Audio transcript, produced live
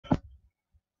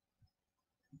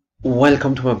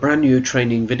Welcome to a brand new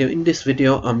training video. In this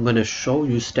video, I'm going to show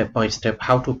you step by step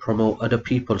how to promote other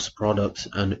people's products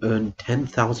and earn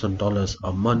 $10,000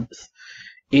 a month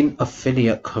in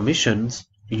affiliate commissions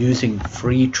using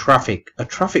free traffic, a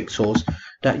traffic source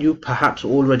that you perhaps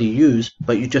already use,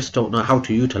 but you just don't know how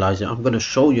to utilize it. I'm going to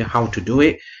show you how to do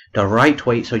it the right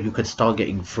way so you can start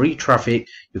getting free traffic,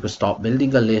 you can start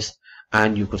building a list,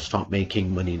 and you can start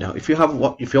making money. Now, if you're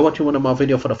watching one of my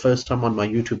videos for the first time on my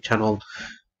YouTube channel,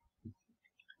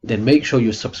 then make sure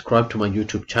you subscribe to my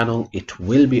YouTube channel. It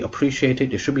will be appreciated.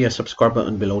 There should be a subscribe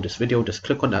button below this video. Just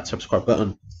click on that subscribe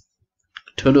button,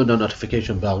 turn on the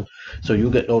notification bell so you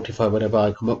get notified whenever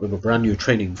I come up with a brand new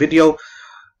training video.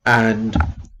 And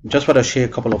just want to share a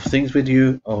couple of things with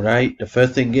you. All right, the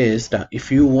first thing is that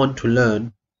if you want to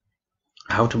learn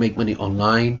how to make money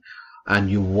online and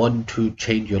you want to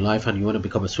change your life and you want to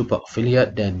become a super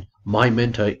affiliate, then my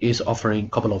mentor is offering a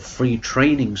couple of free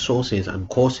training sources and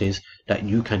courses that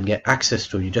you can get access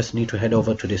to. You just need to head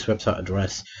over to this website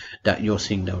address that you're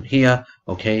seeing down here,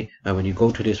 okay? And when you go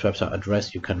to this website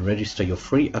address, you can register your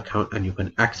free account and you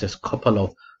can access a couple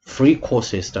of free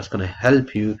courses that's going to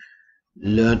help you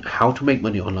learn how to make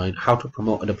money online, how to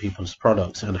promote other people's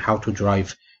products, and how to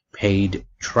drive paid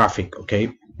traffic,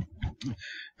 okay?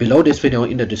 Below this video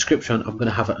in the description, I'm going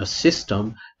to have a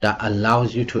system that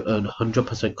allows you to earn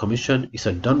 100% commission. It's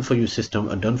a done for you system,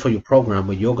 a done for you program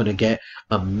where you're going to get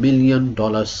 $1 million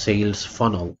sales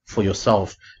funnel for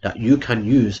yourself that you can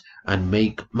use and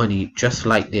make money just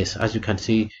like this. As you can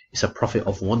see, it's a profit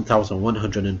of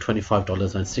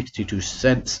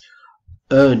 $1,125.62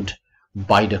 earned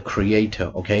by the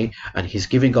creator, okay? And he's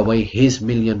giving away his $1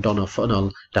 million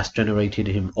funnel that's generated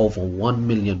him over $1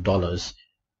 million,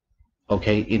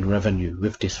 okay, in revenue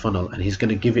with this funnel, and he's going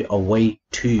to give it away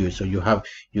to you, so you have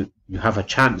a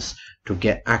chance to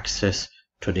get access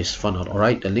to this funnel. All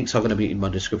right, the links are going to be in my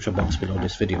description box below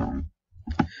this video.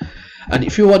 And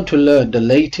if you want to learn the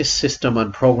latest system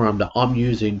and program that I'm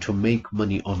using to make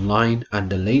money online, and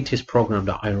the latest program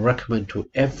that I recommend to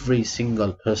every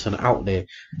single person out there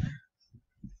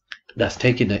that's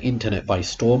taking the internet by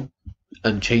storm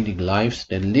and changing lives,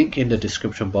 then link in the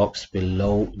description box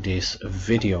below this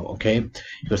video, okay?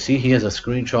 You'll see here's a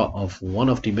screenshot of one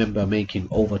of the member making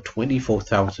over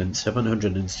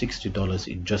 $24,760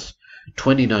 in just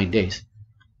 29 days.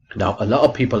 Now, a lot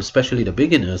of people, especially the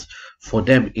beginners, for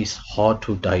them it's hard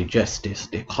to digest this.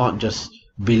 They can't just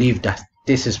believe that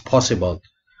this is possible,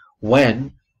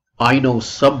 when I know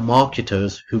some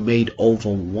marketers who made over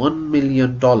 $1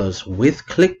 million with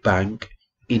Clickbank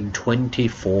in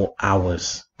 24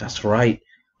 hours. That's right.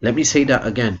 Let me say that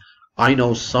again. I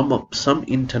know some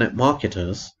internet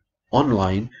marketers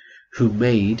online who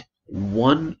made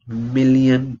 $1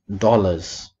 million,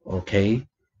 okay,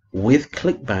 with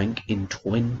Clickbank in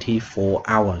 24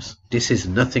 hours. This is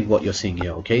nothing what you're seeing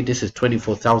here, okay? This is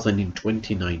 24,000 in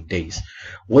 29 days.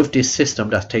 With this system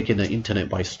that's taking the internet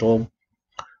by storm,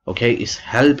 okay, it's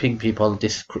helping people.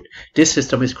 This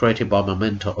system is created by my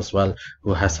mentor as well,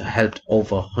 who has helped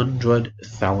over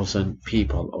 100,000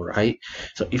 people. All right,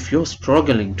 so if you're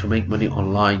struggling to make money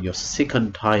online, you're sick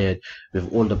and tired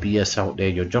with all the BS out there,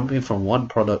 you're jumping from one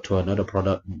product to another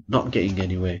product, not getting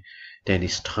anywhere, then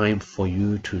it's time for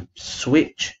you to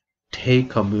switch,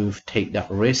 take a move, take that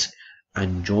risk,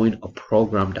 and join a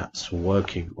program that's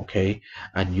working, okay?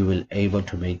 And you will able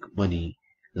to make money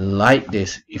like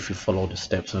this if you follow the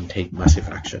steps and take massive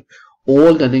action.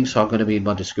 All the links are going to be in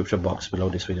my description box below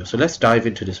this video. So let's dive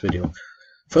into this video.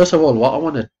 First of all, what I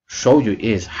want to show you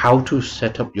is how to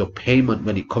set up your payment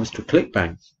when it comes to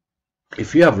Clickbank.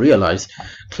 If you have realized,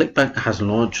 Clickbank has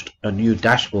launched a new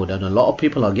dashboard and a lot of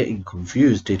people are getting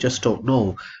confused. They just don't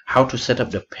know how to set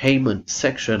up the payment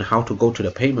section, how to go to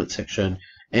the payment section,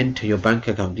 enter your bank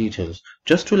account details.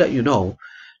 Just to let you know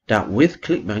that with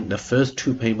Clickbank, the first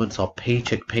two payments are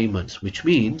paycheck payments, which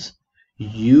means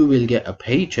you will get a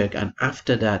paycheck, and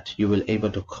after that you will able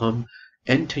to come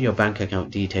enter your bank account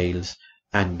details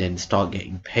and then start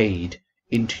getting paid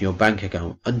into your bank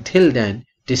account. Until then,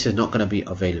 this is not going to be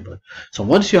available. So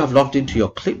once you have logged into your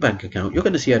Clickbank account, you're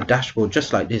going to see a dashboard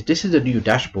just like this. This is the new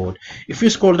dashboard. If you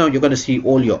scroll down, you're going to see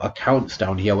all your accounts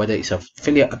down here, whether it's an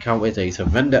affiliate account, whether it's a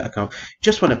vendor account. You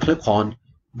just want to click on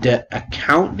the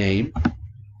account name,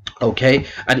 okay,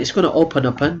 and it's going to open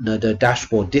up another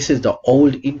dashboard. This is the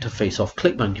old interface of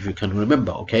Clickbank, if you can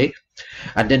remember, okay?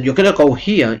 And then you're going to go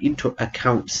here into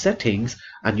account settings,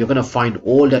 and you're going to find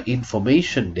all the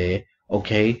information there,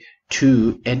 okay,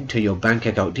 to enter your bank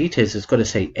account details. It's going to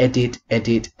say edit,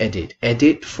 edit, edit.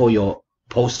 Edit for your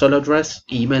postal address,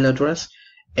 email address,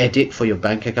 edit for your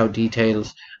bank account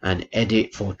details, and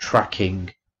edit for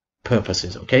tracking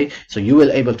purposes. Okay, so you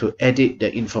will able to edit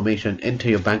the information, enter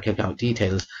your bank account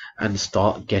details, and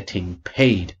start getting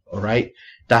paid. All right,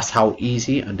 that's how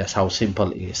easy and that's how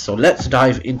simple it is. So let's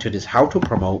dive into this, how to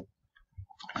promote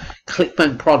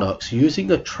Clickbank products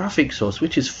using a traffic source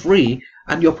which is free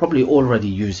and you're probably already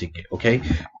using it. Okay,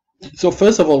 so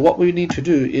first of all, what we need to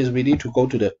do is we need to go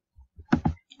to the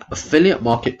affiliate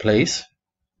marketplace.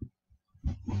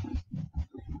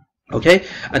 Okay,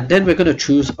 and then we're going to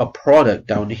choose a product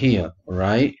down here. All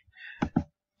right,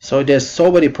 so there's so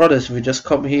many products. If you just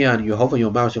come here and you hover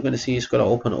your mouse, you're going to see it's going to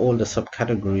open all the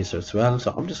subcategories as well.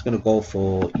 So I'm just going to go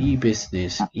for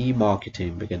e-business,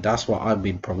 e-marketing, because that's what I've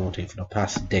been promoting for the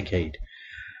past decade.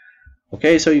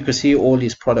 Okay, so you can see all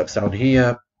these products down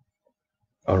here.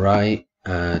 All right,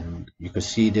 and you can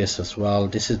see this as well.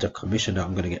 This is the commission that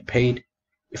I'm going to get paid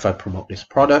if I promote this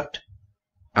product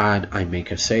and I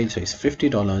make a sale. So it's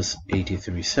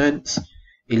 $50.83,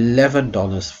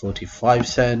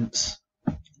 $11.45,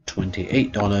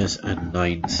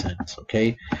 $28.09.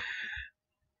 Okay,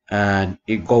 and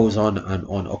it goes on and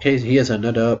on. Okay, here's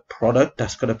another product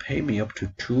that's going to pay me up to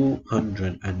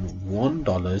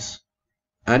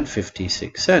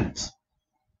 $201.56.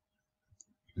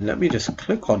 Let me just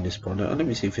click on this product and let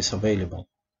me see if it's available.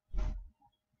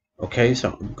 Okay,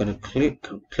 so I'm going to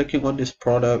clicking on this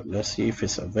product. Let's see if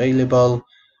it's available,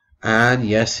 and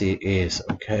yes, it is.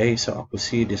 Okay, so I can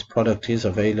see this product is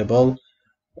available.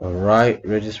 All right,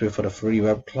 register for the free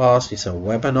web class. It's a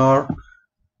webinar.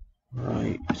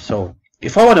 Right, so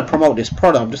if I want to promote this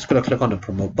product, I'm just going to click on the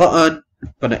promote button.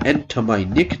 I'm going to enter my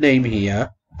nickname here,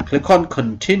 click on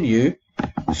continue,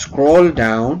 scroll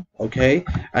down. Okay,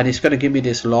 and it's going to give me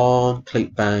this long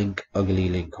Clickbank ugly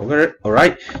link. Okay, all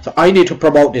right, so I need to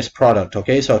promote this product.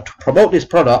 Okay, so to promote this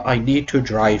product, I need to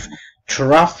drive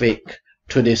traffic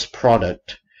to this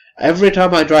product. Every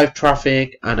time I drive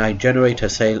traffic and I generate a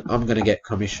sale, I'm going to get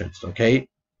commissions. Okay,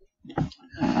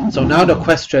 so now the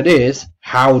question is,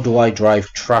 how do I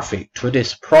drive traffic to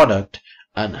this product,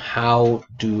 and how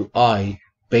do I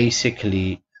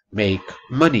basically make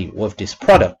money with this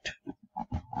product?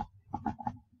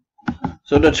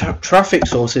 So the traffic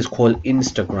source is called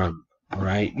Instagram. All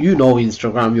right, you know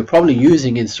Instagram, you're probably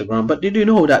using Instagram, but did you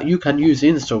know that you can use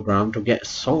Instagram to get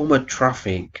so much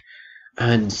traffic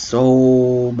and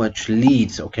so much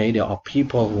leads? Okay, there are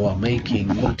people who are making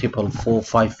multiple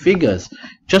 4-5 figures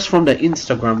just from the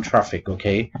Instagram traffic.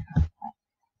 Okay,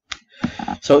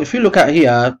 so if you look at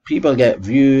here, people get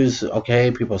views.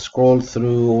 Okay, people scroll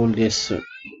through all this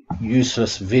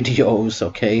useless videos.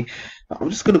 Okay, I'm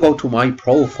just going to go to my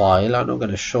profile and I'm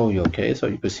going to show you. Okay, so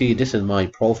you can see this is my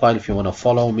profile. If you want to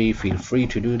follow me, feel free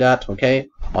to do that. Okay,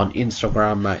 on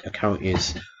Instagram, my account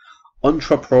is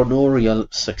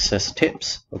Entrepreneurial Success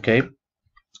Tips. Okay,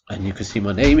 and you can see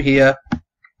my name here,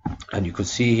 and you can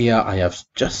see here I have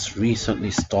just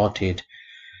recently started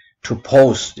to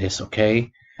post this.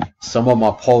 Okay, some of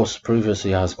my posts previously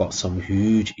has got some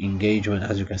huge engagement,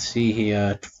 as you can see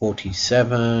here,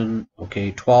 47.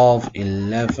 Okay, 12,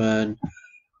 11,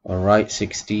 all right,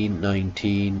 16,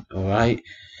 19. All right,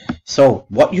 so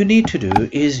what you need to do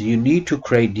is you need to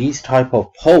create these type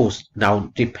of posts.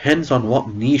 Now depends on what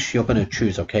niche you're going to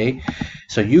choose. Okay,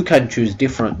 so you can choose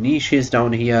different niches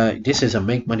down here. This is a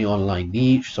make money online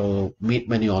niche, so make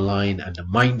money online and the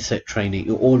mindset training,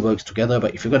 it all works together.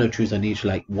 But if you're going to choose a niche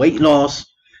like weight loss,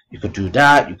 you could do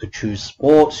that. You could choose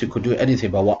sports, you could do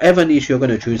anything, but whatever niche you're going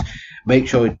to choose, make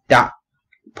sure that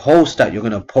post that you're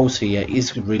going to post here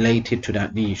is related to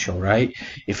that niche. All right,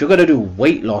 if you're going to do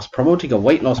weight loss, promoting a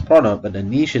weight loss product, but the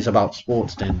niche is about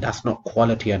sports, then that's not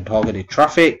quality and targeted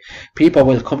traffic. People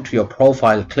will come to your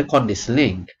profile, click on this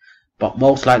link, but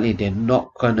most likely they're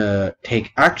not going to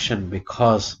take action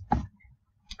because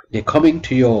they're coming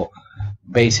to your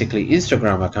basically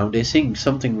Instagram account, they're seeing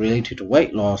something related to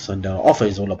weight loss and the offer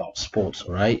is all about sports.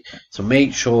 All right, so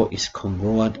make sure it's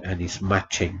congruent and it's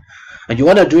matching, and you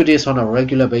want to do this on a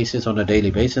regular basis, on a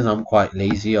daily basis. I'm quite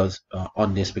lazy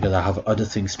on this because I have other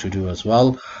things to do as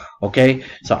well. Okay,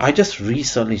 so I just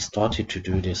recently started to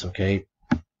do this. Okay,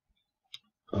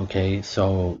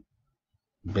 so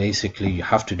basically you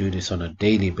have to do this on a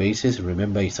daily basis.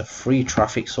 Remember, it's a free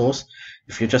traffic source.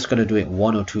 If you're just going to do it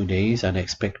 1 or 2 days and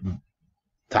expect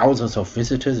thousands of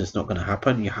visitors, it's not going to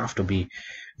happen. You have to be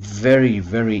very,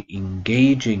 very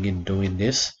engaging in doing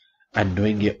this and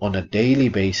doing it on a daily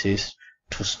basis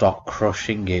to start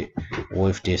crushing it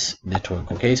with this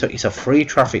network. Okay, so it's a free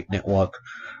traffic network.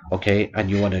 Okay, and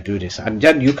you want to do this, and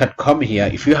then you can come here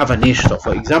if you have a niche. So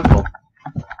for example,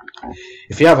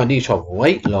 if you have a niche of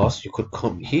weight loss, you could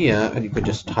come here and you could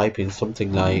just type in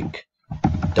something like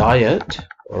diet.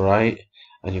 All right,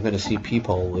 and you're going to see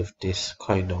people with this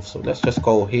kind of. So let's just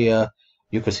go here.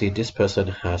 You can see this person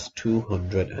has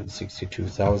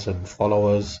 262,000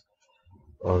 followers.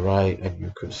 All right, and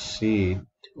you could see,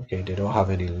 okay, they don't have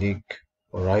any link.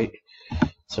 All right,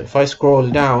 so if I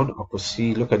scroll down, I could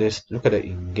see, look at this, look at the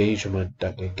engagement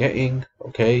that they're getting.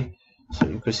 Okay, so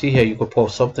you can see here, you could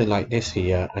post something like this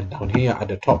here, and down here at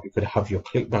the top you could have your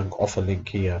Clickbank offer link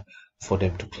here for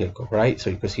them to click. All right,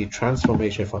 so you can see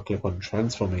transformation. If I click on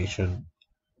transformation,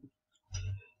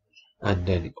 and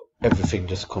then everything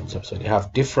just comes up. So they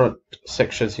have different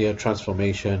sections here: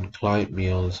 transformation, client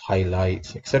meals,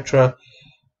 highlights, etc.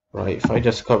 Right, if I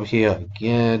just come here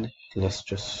again, let's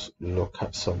just look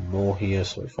at some more here.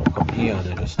 So if I come here and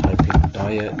I just type in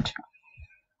diet.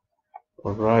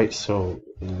 All right, so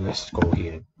let's go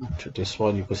here to this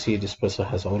one. You can see this person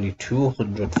has only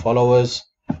 200 followers.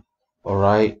 All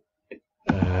right,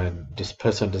 and this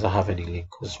person doesn't have any link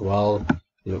as well.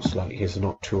 Looks like he's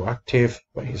not too active,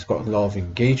 but he's got a lot of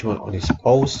engagement on his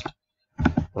post.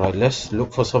 All right, let's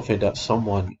look for something that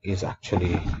someone is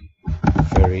actually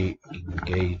very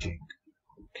engaging.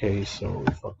 Okay, so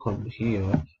if I come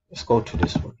here, let's go to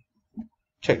this one.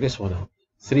 Check this one out.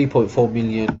 3.4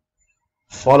 million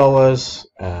followers.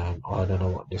 I don't know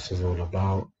what this is all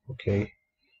about. Okay,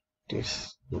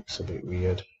 this looks a bit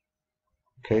weird.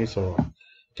 Okay, so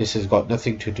this has got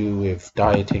nothing to do with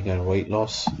dieting and weight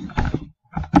loss.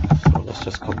 So let's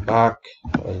just come back.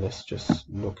 Let's just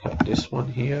look at this one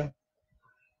here.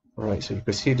 All right, so you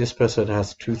can see this person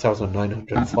has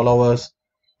 2,900 followers.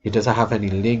 He doesn't have any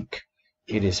link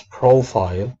in his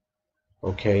profile.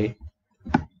 Okay,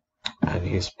 and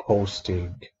he's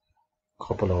posting a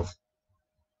couple of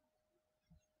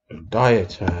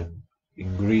diet and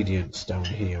ingredients down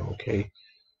here. Okay,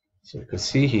 so you can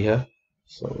see here.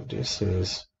 So this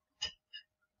is,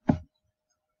 all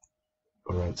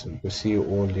right, so you can see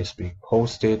all this being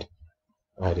posted,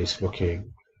 and it's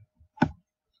looking,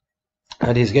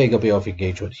 and he's getting a bit of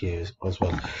engagement here as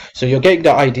well. So you're getting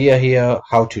the idea here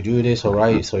how to do this. All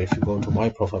right, so if you go to my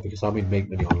profile, because I'm in Make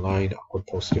Money Online, I could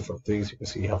post different things. You can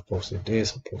see I've posted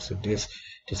this, I posted this.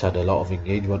 This had a lot of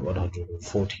engagement,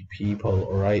 140 people.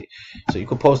 All right, so you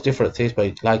can post different things,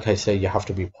 but like I say, you have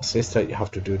to be persistent. You have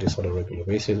to do this on a regular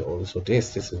basis. Also,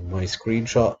 this is my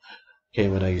screenshot. Okay,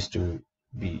 when I used to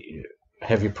be a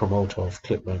heavy promoter of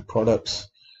Clickbank products.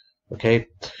 Okay,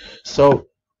 so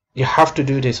you have to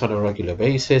do this on a regular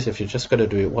basis. If you're just going to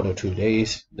do it 1 or 2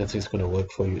 days, nothing's going to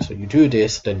work for you. So you do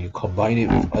this, then you combine it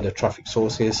with other traffic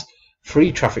sources,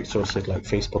 free traffic sources like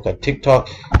Facebook and TikTok,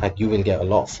 and you will get a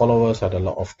lot of followers and a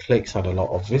lot of clicks and a lot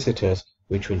of visitors,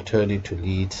 which will turn into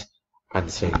leads and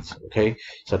sales. Okay,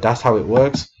 so that's how it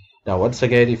works. Now, once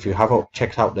again, if you haven't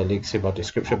checked out the links in my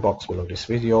description box below this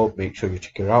video, make sure you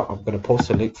check it out. I'm going to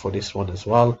post a link for this one as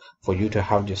well, for you to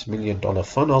have this $1 million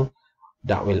funnel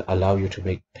that will allow you to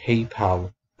make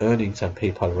PayPal earnings and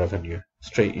PayPal revenue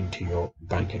straight into your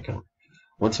bank account.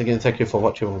 Once again, thank you for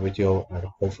watching my video, and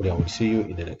hopefully I will see you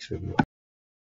in the next video.